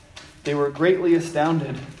They were greatly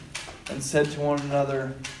astounded and said to one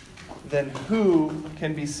another, "Then who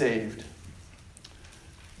can be saved?"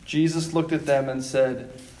 Jesus looked at them and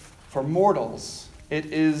said, "For mortals it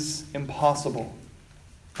is impossible,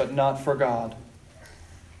 but not for God.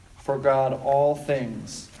 For God all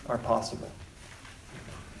things are possible."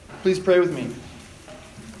 Please pray with me.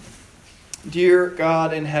 Dear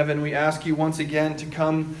God in heaven, we ask you once again to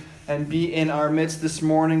come and be in our midst this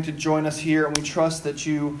morning, to join us here, and we trust that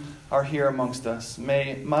you are here amongst us.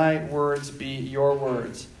 May my words be your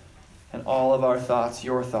words, and all of our thoughts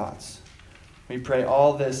your thoughts. We pray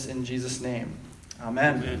all this in Jesus' name.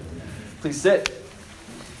 Amen. Amen. Please sit.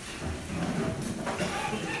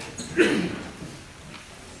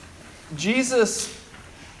 Jesus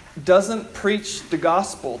doesn't preach the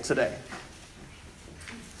gospel today.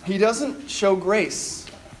 He doesn't show grace.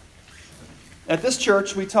 At this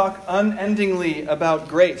church, we talk unendingly about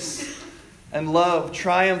grace and love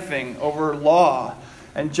triumphing over law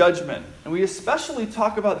and judgment. And we especially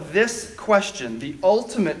talk about this question, the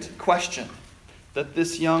ultimate question that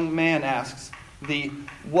this young man asks, the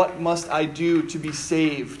 "what must I do to be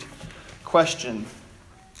saved?" question.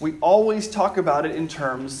 We always talk about it in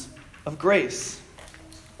terms of grace.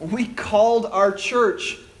 We called our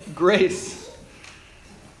church Grace.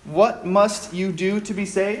 What must you do to be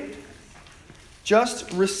saved?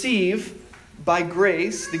 Just receive by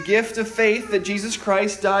grace the gift of faith that Jesus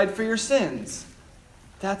Christ died for your sins.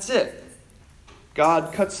 That's it.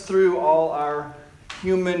 God cuts through all our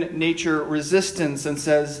human nature resistance and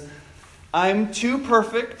says, "I'm too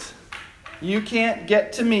perfect. You can't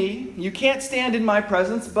get to me. You can't stand in my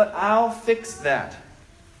presence, but I'll fix that.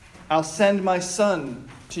 I'll send my son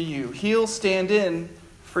to you. He'll stand in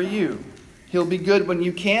for you. He'll be good when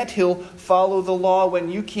you can't. He'll follow the law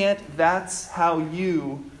when you can't. That's how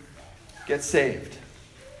you get saved."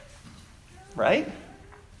 Right?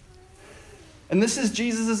 And this is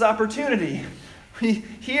Jesus' opportunity.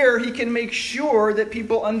 Here he can make sure that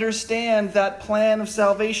people understand that plan of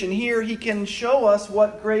salvation. Here he can show us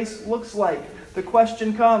what grace looks like. The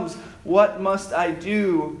question comes, what must I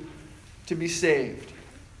do to be saved?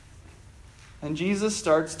 And Jesus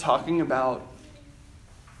starts talking about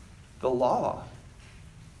the law.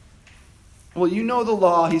 Well, you know the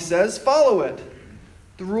law, he says. Follow it.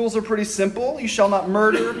 The rules are pretty simple. You shall not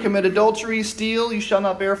murder, commit adultery, steal. You shall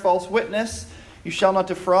not bear false witness. You shall not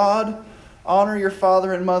defraud. Honor your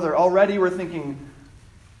father and mother. Already we're thinking,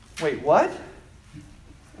 wait, what?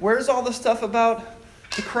 Where's all the stuff about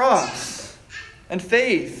the cross and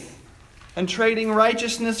faith and trading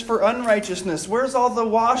righteousness for unrighteousness? Where's all the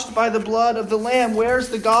washed by the blood of the Lamb? Where's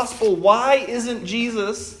the gospel? Why isn't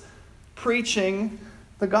Jesus preaching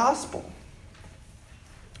the gospel?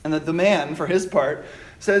 And that the man, for his part,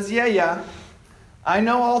 says, yeah, I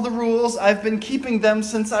know all the rules. I've been keeping them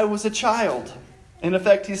since I was a child. In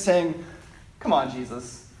effect, he's saying, come on,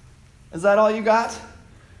 Jesus. Is that all you got?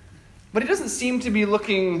 But he doesn't seem to be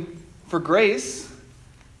looking for grace.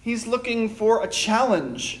 He's looking for a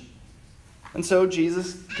challenge. And so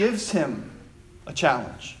Jesus gives him a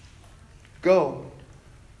challenge. Go,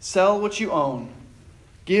 sell what you own.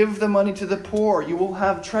 Give the money to the poor. You will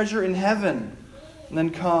have treasure in heaven. And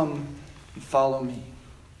then come and follow me.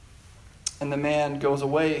 And the man goes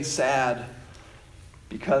away sad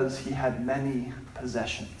because he had many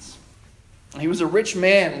possessions. He was a rich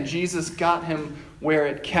man, and Jesus got him where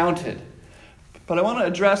it counted. But I want to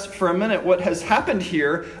address for a minute what has happened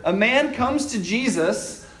here. A man comes to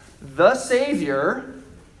Jesus, the Savior,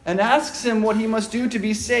 and asks him what he must do to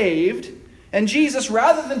be saved. And Jesus,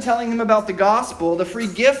 rather than telling him about the gospel, the free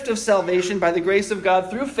gift of salvation by the grace of God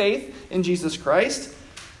through faith in Jesus Christ,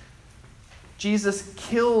 Jesus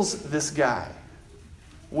kills this guy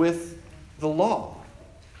with the law.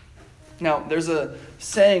 Now, there's a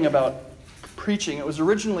saying about preaching. It was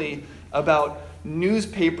originally about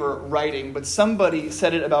newspaper writing, but somebody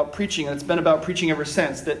said it about preaching, and it's been about preaching ever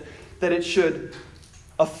since, that it should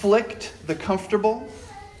afflict the comfortable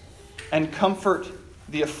and comfort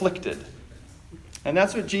the afflicted. And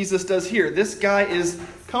that's what Jesus does here. This guy is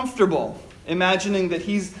comfortable, imagining that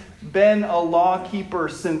he's been a law keeper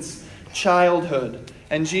since childhood,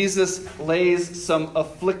 and Jesus lays some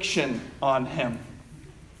affliction on him.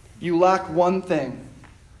 You lack one thing.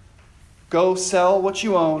 Go sell what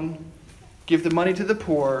you own, give the money to the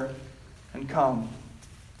poor, and come,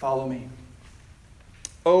 follow me.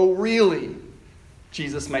 Oh, really?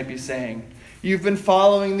 Jesus might be saying. You've been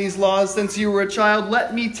following these laws since you were a child.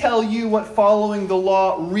 Let me tell you what following the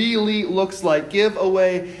law really looks like. Give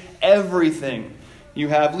away everything you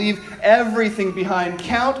have. Leave everything behind.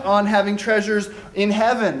 Count on having treasures in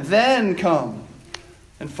heaven. Then come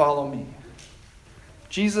and follow me.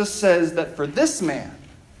 Jesus says that for this man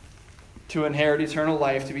to inherit eternal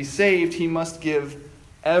life, to be saved, he must give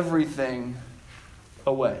everything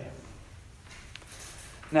away.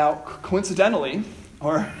 Now, coincidentally,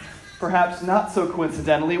 or perhaps not so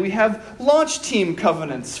coincidentally, we have launch team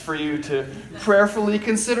covenants for you to prayerfully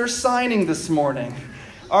consider signing this morning.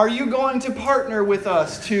 Are you going to partner with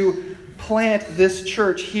us to plant this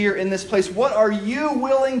church here in this place? What are you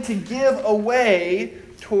willing to give away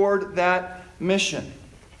toward that mission?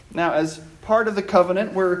 Now, as part of the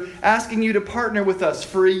covenant, we're asking you to partner with us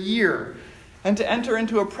for a year and to enter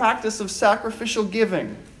into a practice of sacrificial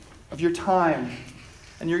giving of your time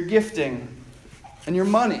and your gifting and your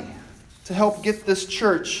money to help get this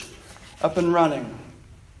church up and running.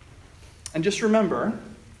 And just remember,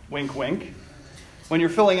 wink, wink, when you're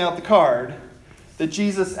filling out the card, that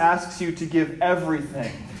Jesus asks you to give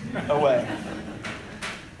everything away.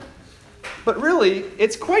 But really,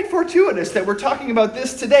 it's quite fortuitous that we're talking about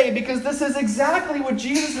this today, because this is exactly what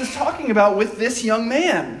Jesus is talking about with this young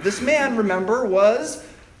man. This man, remember, was,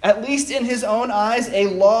 at least in his own eyes, a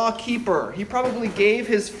law keeper. He probably gave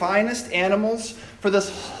his finest animals for the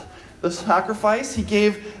sacrifice. He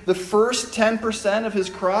gave the first 10% of his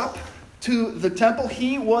crop to the temple.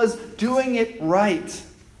 He was doing it right.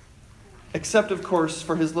 Except, of course,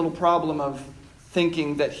 for his little problem of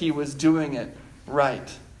thinking that he was doing it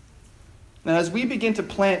right. Now, as we begin to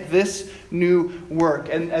plant this new work,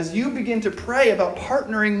 and as you begin to pray about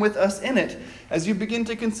partnering with us in it, as you begin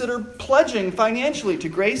to consider pledging financially to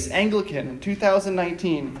Grace Anglican in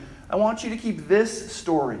 2019, I want you to keep this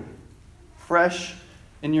story fresh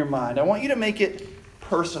in your mind. I want you to make it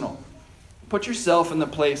personal. Put yourself in the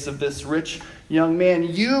place of this rich young man.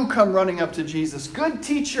 You come running up to Jesus. "Good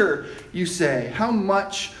teacher," you say. "How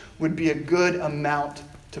much would be a good amount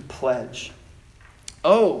to pledge?"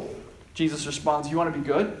 "Oh," Jesus responds, "you want to be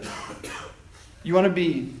good? You want to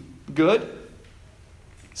be good?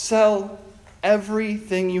 Sell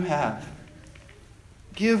everything you have.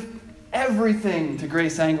 Give everything to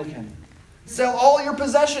Grace Anglican. Sell all your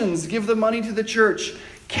possessions. Give the money to the church.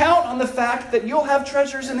 Count on the fact that you'll have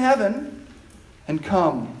treasures in heaven. And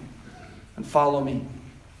come and follow me."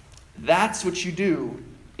 That's what you do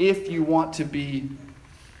if you want to be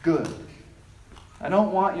good. "I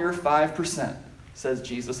don't want your 5%. Says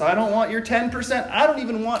Jesus. "I don't want your 10%. I don't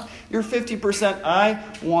even want your 50%. I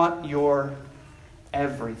want your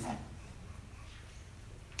everything."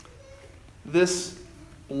 This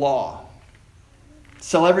law,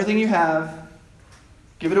 sell everything you have,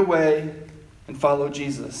 give it away, and follow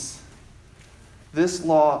Jesus. This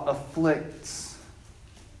law afflicts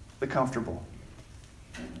the comfortable.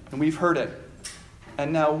 And we've heard it.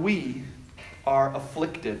 And now we are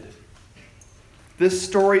afflicted. This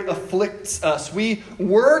story afflicts us. We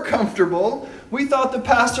were comfortable. We thought the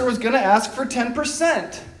pastor was going to ask for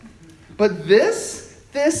 10%. But this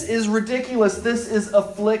is ridiculous. This is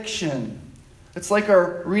affliction. It's like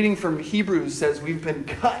our reading from Hebrews says, we've been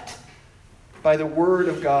cut by the word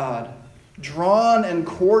of God, drawn and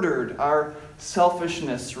quartered, our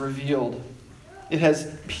selfishness revealed. It has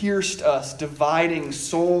pierced us, dividing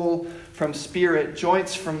soul from spirit,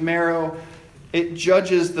 joints from marrow. It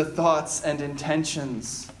judges the thoughts and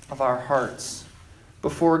intentions of our hearts.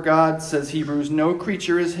 Before God, says Hebrews, no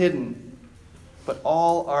creature is hidden, but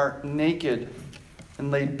all are naked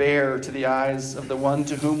and laid bare to the eyes of the one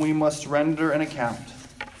to whom we must render an account.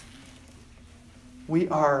 We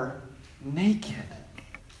are naked,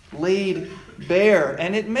 laid bare,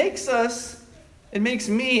 and it makes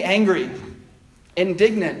me angry,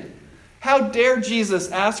 indignant. How dare Jesus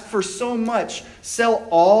ask for so much? Sell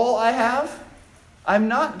all I have? I'm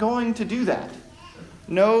not going to do that.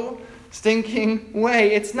 No stinking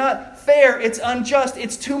way. It's not fair. It's unjust.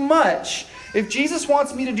 It's too much. If Jesus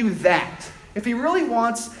wants me to do that, if he really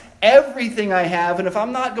wants everything I have, and if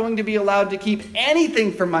I'm not going to be allowed to keep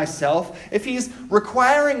anything for myself, if he's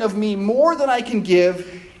requiring of me more than I can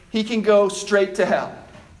give, he can go straight to hell.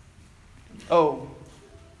 Oh,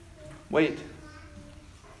 wait.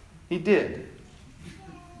 He did.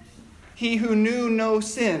 He who knew no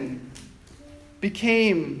sin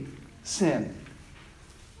became sin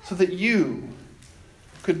so that you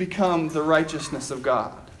could become the righteousness of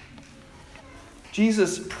God.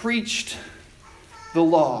 Jesus preached the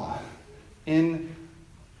law in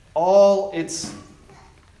all its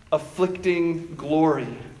afflicting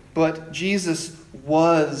glory, but Jesus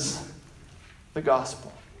was the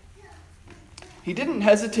gospel. He didn't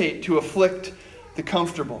hesitate to afflict the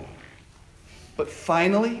comfortable, but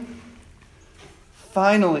finally,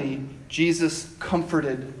 Jesus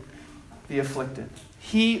comforted the afflicted.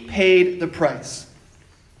 He paid the price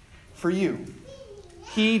for you.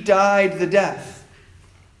 He died the death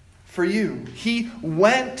for you. He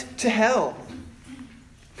went to hell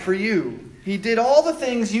for you. He did all the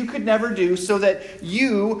things you could never do so that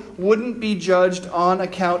you wouldn't be judged on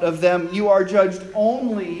account of them. You are judged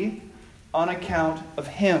only on account of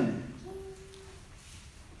him.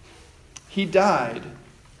 He died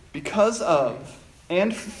because of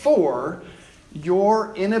and for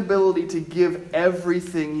your inability to give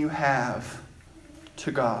everything you have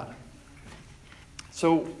to God.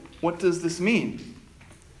 So, what does this mean?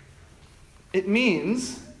 It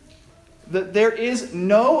means that there is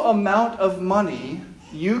no amount of money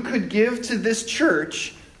you could give to this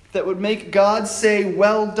church that would make God say,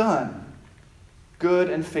 "Well done, good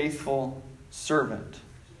and faithful servant."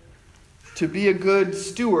 To be a good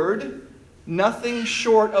steward, nothing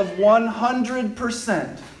short of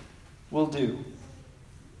 100% will do.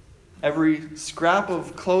 Every scrap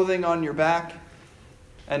of clothing on your back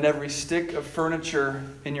and every stick of furniture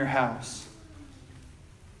in your house.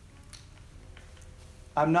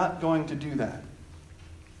 I'm not going to do that.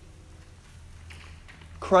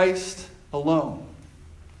 Christ alone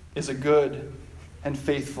is a good and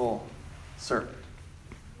faithful servant.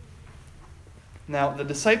 Now, the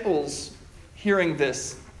disciples, hearing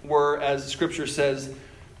this, were, as Scripture says,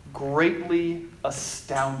 greatly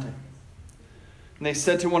astounded. And they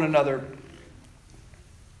said to one another,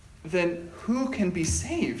 "Then who can be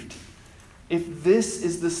saved? If this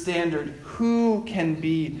is the standard, who can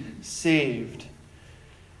be saved?"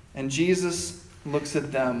 And Jesus looks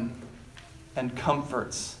at them and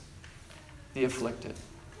comforts the afflicted.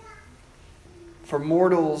 For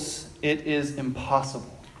mortals it is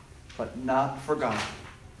impossible, but not for God.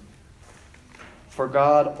 For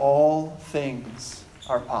God all things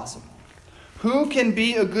are possible. Who can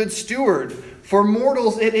be a good steward? For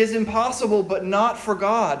mortals it is impossible, but not for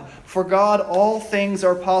God. For God all things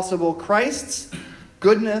are possible. Christ's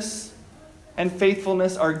goodness and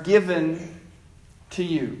faithfulness are given to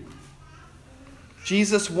you.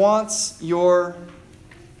 Jesus wants your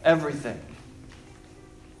everything.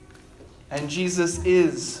 And Jesus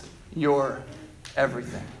is your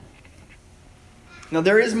everything. Now,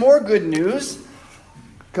 there is more good news.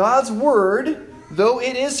 God's word, though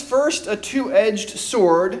it is first a two-edged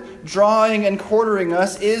sword, drawing and quartering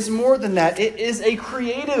us, is more than that. It is a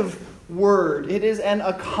creative word. It is an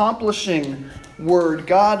accomplishing word.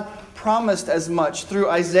 God promised as much through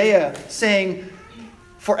Isaiah, saying,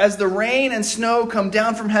 "For as the rain and snow come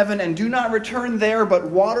down from heaven and do not return there, but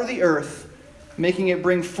water the earth, making it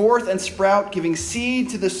bring forth and sprout, giving seed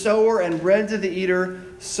to the sower and bread to the eater,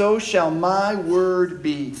 so shall my word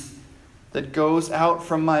be that goes out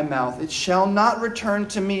from my mouth. It shall not return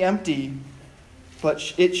to me empty,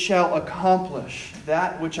 but it shall accomplish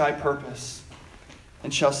that which I purpose,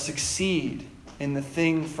 and shall succeed in the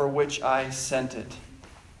thing for which I sent it."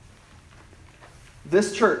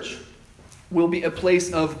 This church will be a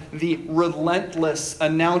place of the relentless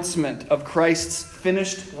announcement of Christ's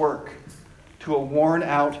finished work to a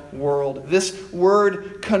worn-out world. This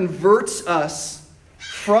word converts us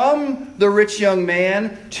from the rich young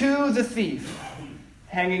man to the thief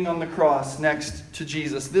hanging on the cross next to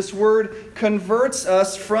Jesus. This word converts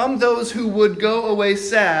us from those who would go away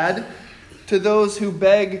sad to those who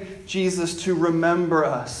beg Jesus to remember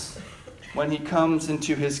us when he comes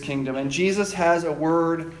into his kingdom. And Jesus has a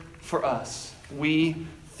word for us, we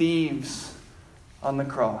thieves on the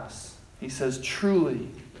cross. He says, "Truly,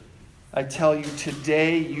 I tell you,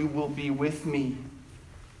 today you will be with me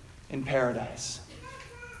in paradise."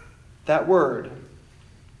 That word,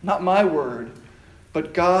 not my word,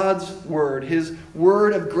 but God's word, his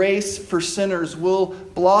word of grace for sinners, will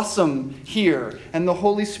blossom here, and the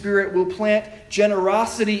Holy Spirit will plant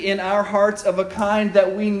generosity in our hearts of a kind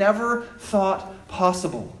that we never thought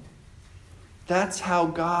possible. That's how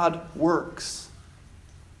God works.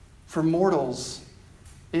 For mortals,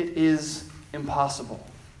 it is impossible,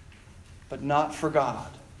 but not for God.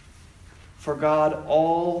 For God,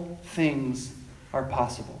 all things are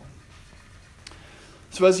possible.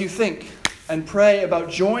 So as you think and pray about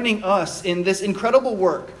joining us in this incredible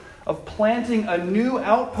work of planting a new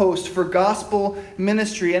outpost for gospel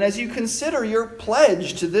ministry, and as you consider your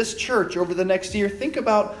pledge to this church over the next year, think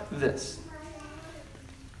about this.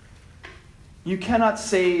 You cannot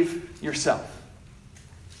save yourself.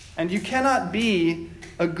 And you cannot be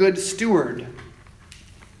a good steward.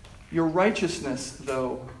 Your righteousness,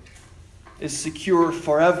 though, is secure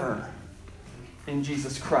forever in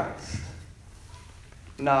Jesus Christ,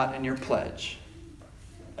 not in your pledge.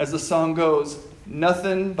 As the song goes,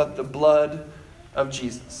 nothing but the blood of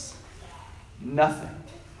Jesus. Nothing.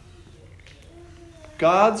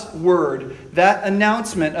 God's word, that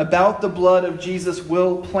announcement about the blood of Jesus,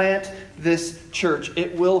 will plant this church.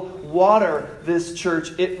 It will water this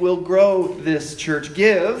church. It will grow this church.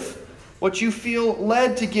 Give what you feel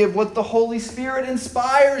led to give, what the Holy Spirit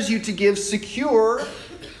inspires you to give, secure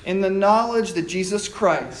in the knowledge that Jesus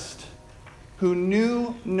Christ, who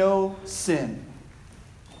knew no sin,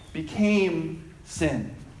 became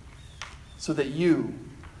sin so that you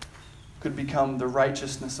could become the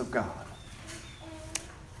righteousness of God.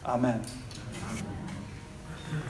 Amen.